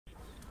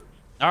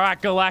All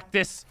right,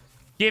 Galactus.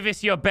 Give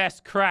us your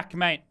best crack,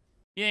 mate.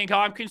 You think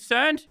I'm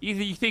concerned?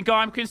 You think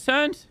I'm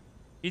concerned?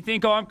 You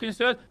think I'm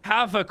concerned?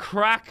 Have a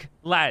crack,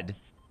 lad.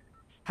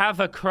 Have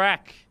a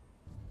crack.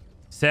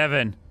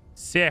 7,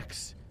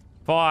 6,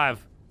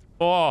 5,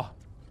 4,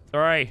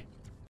 3,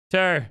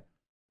 2,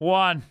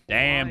 1.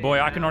 Damn, boy.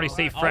 I can already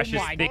see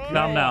Fresh's thick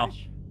thumbnail.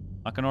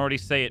 I can already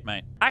see it,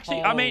 mate.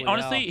 Actually, I mean,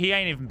 honestly, he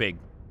ain't even big.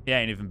 He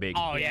ain't even big.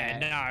 Oh, yeah.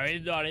 No,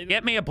 he's not even.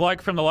 Get me a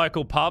bloke from the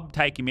local pub.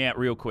 Take him out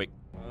real quick.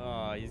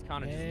 Oh, he's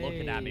kind of just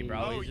looking at me,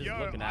 bro. He's just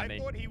looking at me. I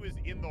thought he was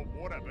in the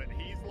water, but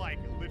he's like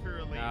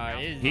literally. No,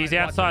 he's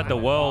outside the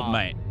world,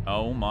 mate.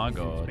 Oh my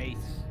god.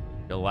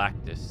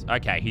 Galactus.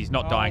 Okay, he's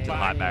not dying to the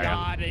height barrier.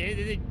 God.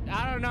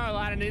 I don't know,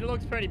 Landon. He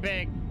looks pretty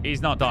big.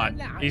 He's not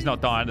dying. He's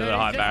not dying to the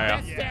height barrier.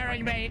 He's just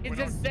staring at me. He's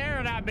just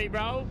staring at me,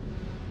 bro.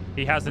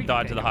 He hasn't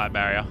died to the height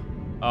barrier.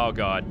 Oh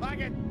god.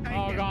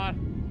 Oh god.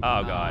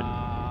 Oh god.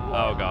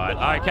 Oh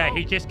god. Okay,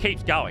 he just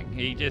keeps going.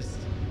 He just.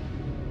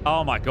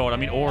 Oh my god,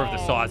 I'm in awe of the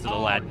size of the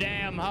lad.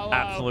 Damn, hello.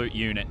 Absolute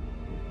unit.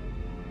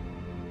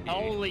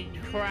 Holy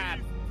crap.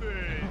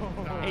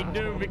 He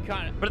do be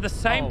kind of... But at the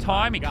same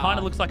time, he kind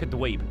of looks like a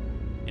dweeb.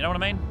 You know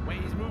what I mean? Wait,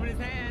 he's moving his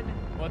hand.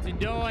 What's he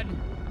doing?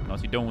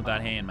 What's he doing with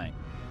that hand, mate?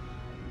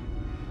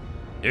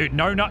 Dude,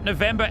 No Nut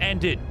November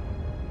ended.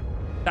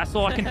 That's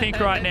all I can think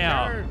right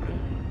now.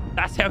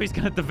 That's how he's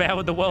going to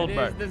devour the world,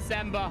 bro. It is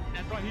December.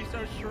 That's why he's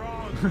so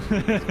strong.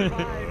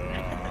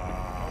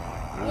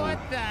 What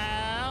the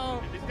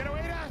hell? He's gonna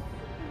eat us.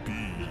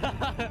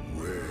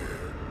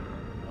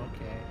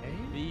 Okay.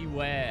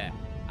 Beware.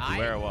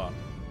 Beware what?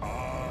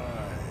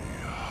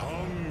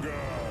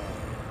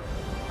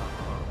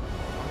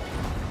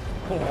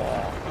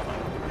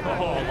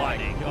 Oh my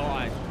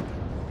god.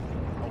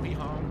 Oh, he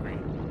hungry.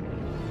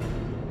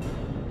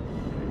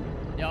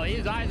 Yo,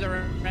 his eyes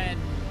are red.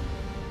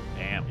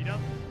 Damn. He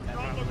doesn't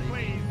look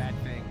pleased. That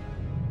thing.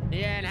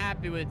 He ain't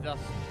happy with us.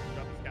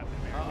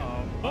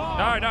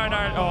 No, no,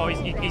 no. Oh,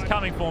 he's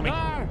coming for me.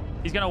 No.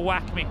 He's going to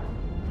whack me.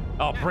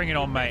 Oh, bring it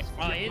on, mate.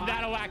 Oh, he's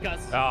about to whack us.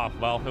 Oh,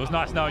 well, it was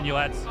nice knowing you,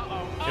 lads.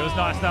 It was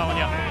nice knowing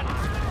you.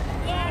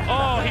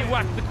 Oh, he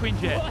whacked the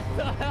Quinjet. What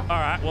the hell? All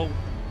right, well,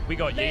 we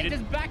got They yeeted.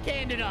 just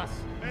backhanded us.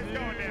 Let's go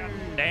down.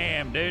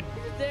 Damn, dude.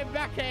 They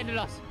backhanded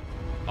us.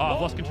 Oh,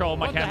 I've lost control of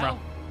my What the camera.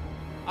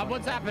 hell?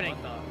 What's happening?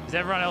 Is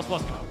everyone else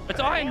lost control? It's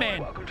Iron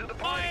Man. Welcome to the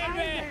party. Iron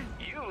Man.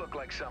 You look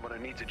like someone who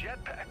needs a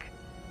jetpack.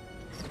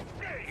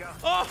 There you go.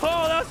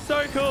 Oh, that's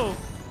so cool.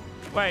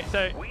 Wait,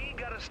 so... We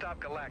gotta stop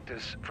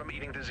Galactus from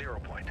eating the 0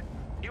 point.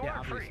 You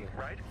are free,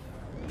 right?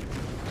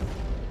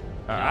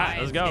 All right,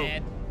 let's go.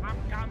 I'm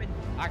coming.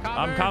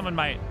 I'm coming,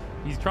 mate.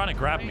 He's trying to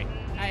grab me.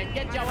 Hey,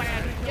 get your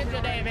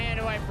damn hand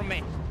away from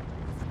me.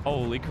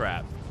 Holy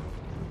crap.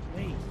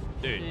 Wait.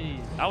 Dude,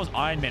 Jeez. that was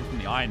Iron Man from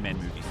the Iron Man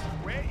movies.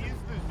 Where is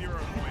the 0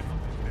 point on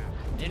this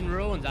map? In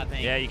ruins, I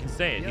think. Yeah, you can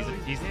see it.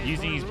 He's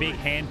using his big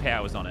hand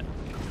powers on it.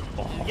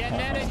 Oh. Getting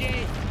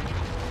energy.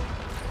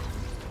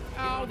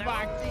 Oh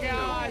my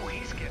god. Oh,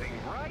 he's getting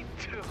right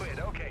to it.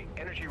 Okay,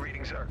 energy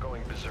readings are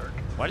going berserk.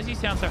 Why does he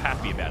sound so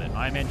happy about it?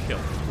 Iron Man chill.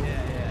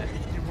 Yeah.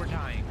 Dude, we're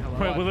dying.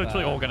 Hello. We're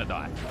literally all gonna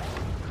die.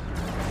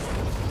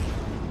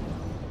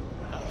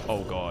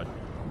 Oh god.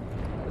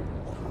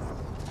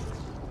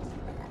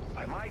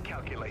 By my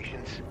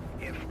calculations,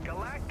 if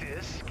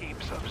Galactus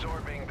keeps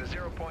absorbing the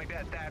 0 point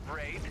at that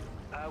rate,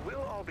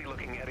 we'll all be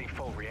looking at a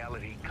full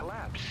reality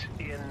collapse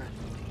in...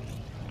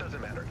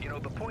 Doesn't matter. You know,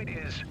 the point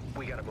is,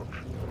 we gotta move.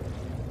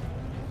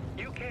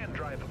 You can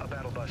drive a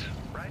battle bus,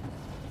 right?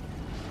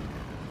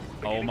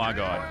 Oh my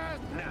god.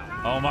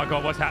 Now. Oh my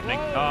god, what's happening?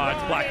 Oh,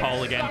 it's black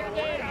hole again.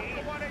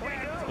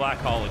 It's black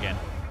hole again.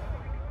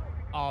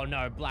 Oh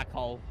no, black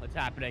hole. What's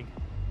happening?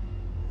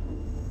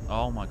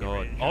 Oh my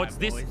god. Oh, it's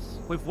this.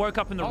 We've woke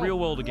up in the real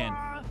world again.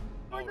 Oh,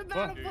 we're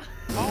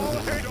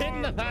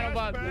in the battle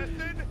bus.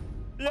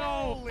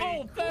 No.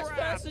 Oh, first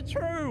person,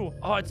 true.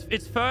 Oh,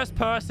 it's first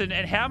person,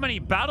 and how many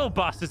battle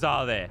buses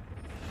are there?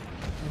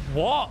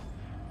 What?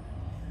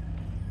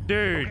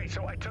 Dude. Okay,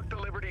 so I took the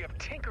liberty of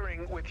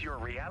tinkering with your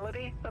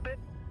reality a bit.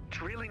 It's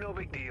really no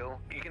big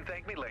deal. You can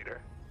thank me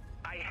later.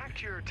 I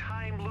hacked your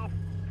time loop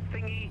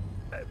thingy,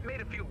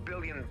 made a few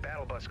billion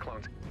battle bus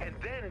clones, and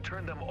then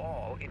turned them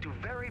all into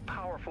very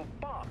powerful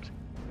bombs.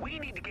 We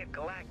need to get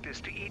Galactus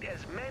to eat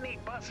as many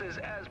buses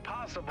as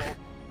possible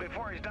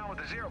before he's done with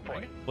the 0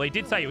 point. Well, he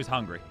did say he was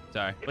hungry,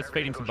 so let's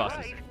feed him some buses.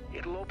 Right,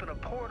 it'll open a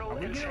portal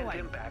and send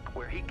him back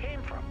where he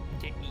came from.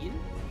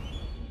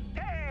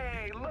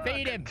 Hey, look,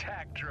 Feed him.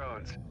 attack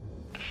drones.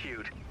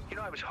 Cute. You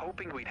know, I was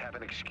hoping we'd have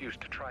an excuse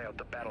to try out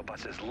the battle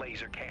bus's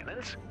laser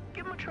cannons.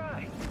 Give them a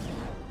try.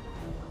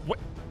 What?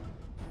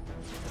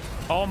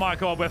 Oh my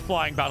god, we're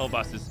flying battle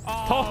buses.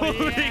 Oh,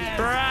 Holy yes.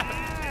 crap!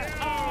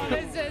 Oh,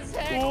 this is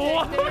hectic,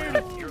 What?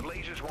 dude. Your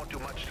lasers won't do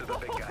much to the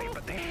big guy,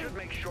 but they should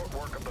make short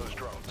work of those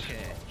drones.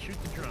 Okay,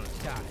 shoot the drones.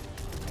 Got it.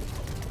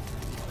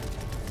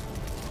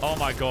 Oh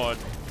my god,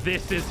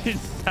 this is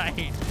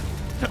insane.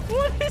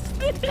 What is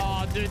this?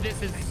 Oh, dude,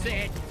 this is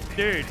sick.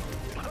 Dude,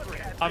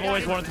 I've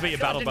always wanted to be a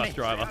battle bus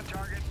driver. Stay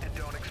on target and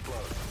don't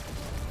explode.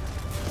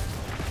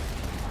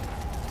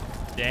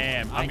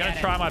 Damn. I'm going to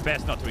try my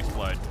best not to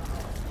explode.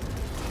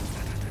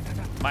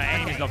 My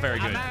aim is not very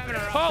good.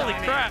 Holy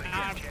crap.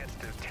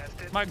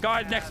 My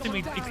guy next to me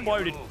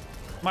exploded.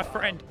 My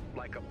friend.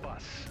 Like a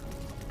bus.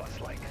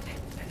 Bus-like.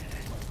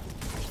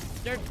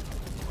 Dude.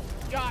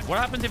 God. What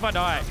happens if I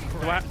die?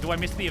 Do I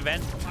miss the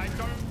event? I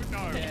don't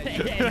know.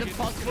 Is it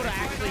possible to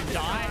actually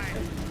die?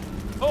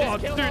 Oh,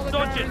 Just kill dude, all the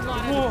dodge it.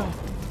 drones, Whoa.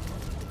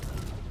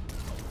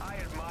 I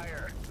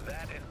admire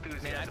that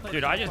enthusiasm.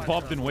 Dude, I just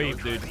bobbed and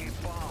weaved, dude.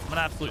 I'm an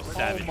absolute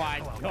savage. Oh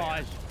my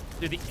gosh.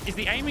 Dude, is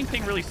the aiming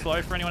thing really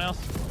slow for anyone else?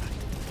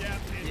 Yeah,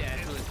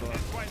 It's really cool.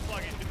 it's quite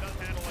sluggish. It does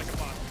handle like a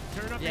bus.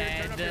 Turn up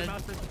your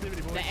mouse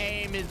sensitivity, boys. The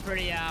aim is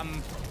pretty,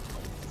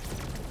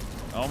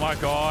 Oh my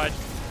god.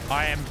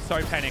 I am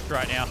so panicked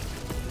right now.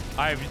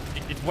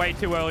 It's way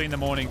too early in the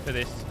morning for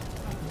this.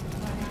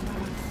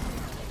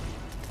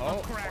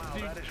 Wow,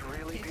 that is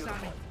really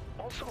beautiful.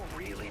 Also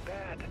really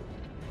bad.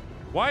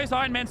 Why is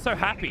Iron Man so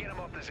happy? Get him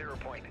off the 0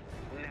 point.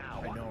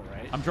 Now. I know,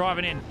 right? I'm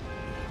driving in.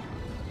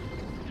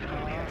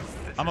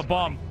 I'm a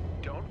bomb.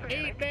 Don't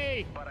panic. eat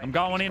me. But I I'm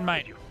going think in,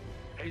 mate. you.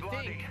 Hey,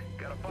 Blondie,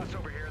 got a bus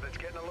over here that's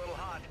getting a little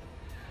hot.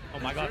 Oh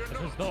my god, this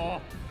is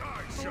Thor.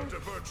 I shall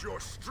divert your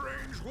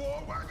strange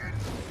war wagon.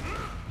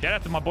 Shout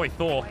out to my boy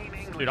Thor.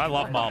 Dude, I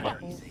love Marvel.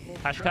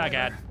 Hashtag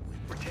ad.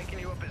 We're taking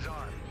you up his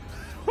arm.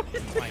 Oh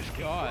my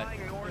god.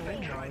 Flying north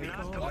and try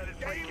not to let it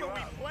freak you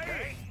out.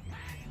 Okay?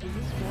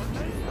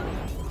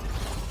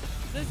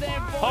 This is M4.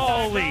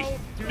 Holy.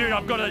 Dude,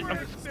 I've got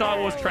a Star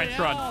Wars trench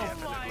run. Oh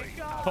my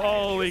god.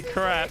 Holy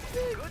crap.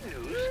 Good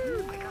news.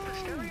 I got the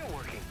stereo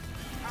working.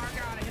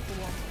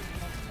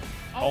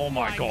 Oh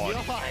my god.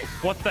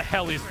 What the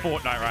hell is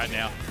Fortnite right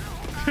now?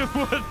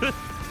 What the...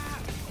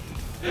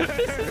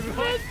 This is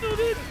mental,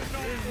 dude.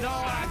 No,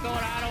 I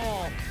thought at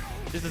all.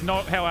 This is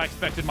not how I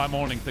expected my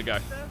morning to go.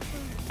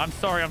 I'm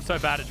sorry I'm so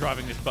bad at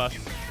driving this bus.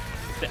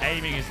 The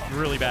aiming is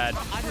really bad.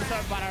 I just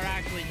hope I don't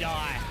actually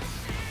die.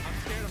 I'm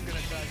scared I'm gonna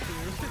die too.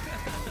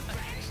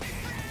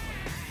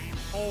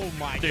 Oh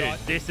my Dude, god.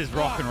 this is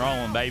rock and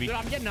rolling, baby. Dude,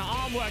 I'm getting an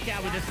arm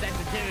workout with this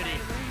sensitivity.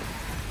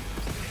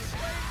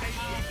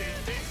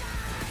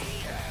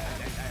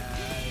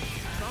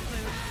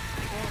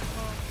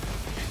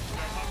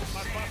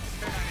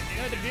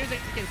 Dude, the music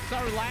is so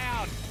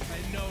loud.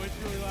 I know, it's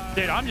really loud.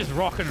 Dude, I'm just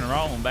rocking and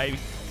rolling, baby.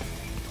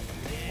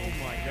 Oh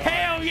my god.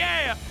 Hell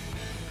yeah!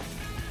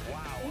 Wow,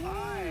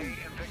 I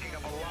am picking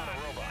up a lot of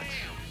robots.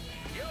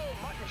 Yo,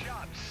 mutton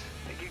chops.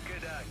 Think you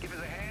could give us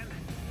a hand?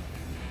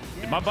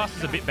 My bus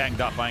is a bit banged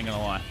up, I ain't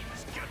gonna lie.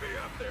 Get me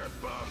up there,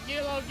 bub.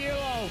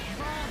 Gilo.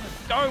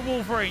 Go,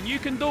 Wolverine. You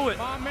can do it.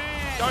 My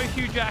man. Go,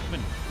 Hugh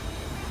Jackman.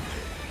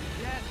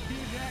 Yes, Hugh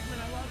Jackman,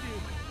 I love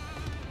you.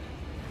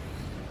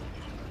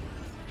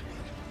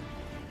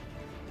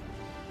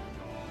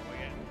 Oh, we're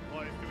getting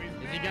close to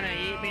his Is he gonna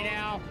eat me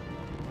now?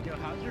 Yo,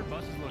 how's your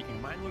buses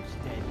looking? Mine looks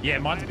dead. Yeah,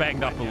 mine's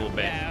banged up a little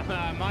bit.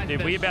 Yeah, mine's Dude,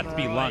 been we about to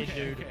be destroyed, lunch.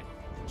 dude.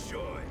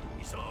 Joy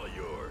is all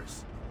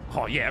yours.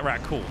 Oh, yeah,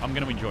 right, cool. I'm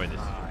gonna enjoy this.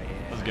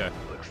 Let's go.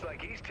 Looks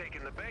like he's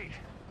taking the bait.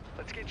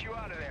 Let's get you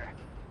out of there.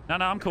 No,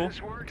 I'm cool. If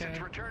this works, it's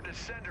return to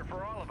sender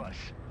for all of us.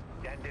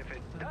 And if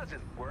it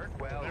doesn't work,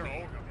 well,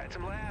 we had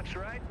some laughs,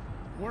 right?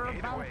 We're Either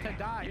about way, to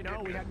die. you No, did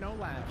we good. had no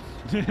laughs.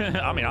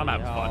 I mean, I'm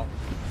having fun.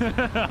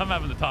 I'm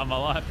having the time of my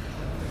life.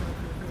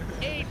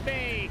 Eat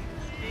me.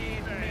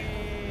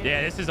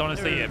 Yeah, this is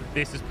honestly,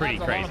 this is pretty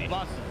That's a lot crazy. of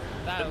buses.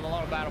 That is a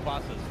lot of battle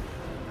buses.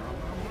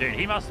 Dude,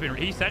 he must have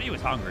been, he said he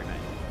was hungry, mate.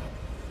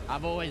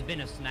 I've always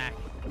been a snack.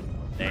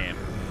 Damn.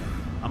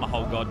 I'm a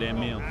whole goddamn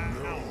meal.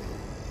 No,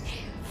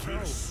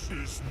 this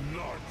is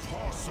not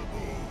possible.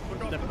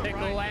 The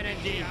pickle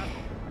energy.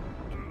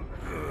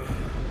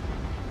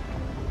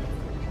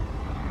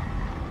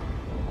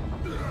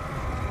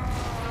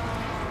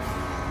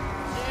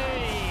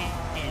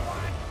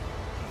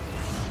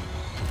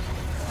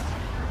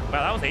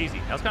 Wow, that was easy.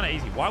 That was kind of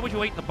easy. Why would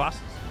you eat the buses?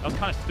 That was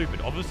kind of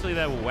stupid. Obviously,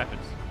 they were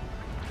weapons.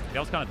 That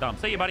was kind of dumb.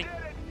 See you, buddy.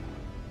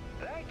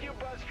 Thank you,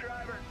 bus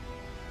driver.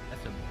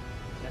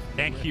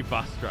 Thank you,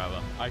 bus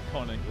driver.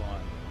 Iconic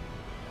line.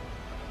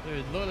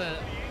 Dude, look at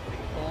the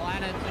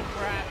planets and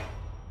crap.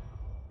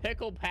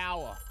 Pickle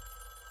power.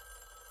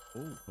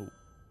 Ooh. Oh,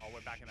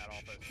 we're back in that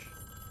office.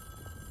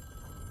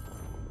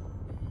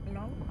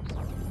 No.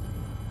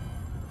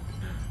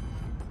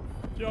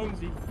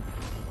 Jonesy.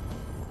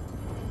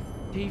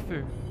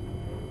 Tifu.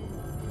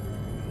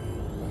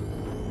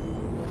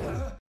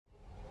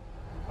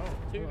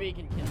 To be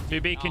continued.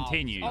 To be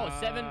continued. Oh,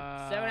 7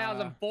 hours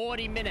and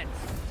 40 minutes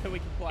till we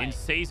can play. In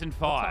season What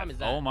 5. time is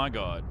that? Oh my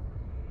god.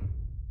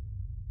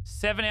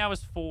 7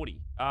 hours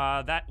 40.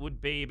 That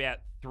would be about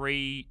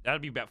 3. That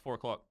would be about 4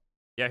 o'clock.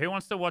 Yeah, who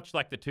wants to watch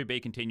like the to be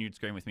continued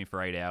screen with me for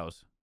 8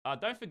 hours?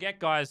 Don't forget,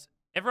 guys.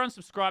 Everyone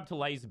subscribe to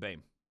LazarBeam.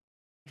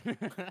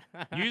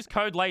 Use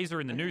code LASER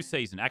in the new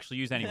season. Actually,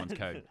 use anyone's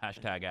code.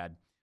 Hashtag ad.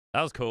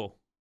 That was cool.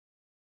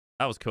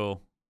 That was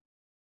cool.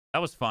 That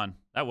was fun.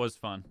 That was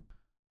fun.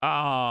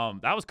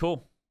 That was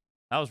cool.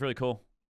 That was really cool.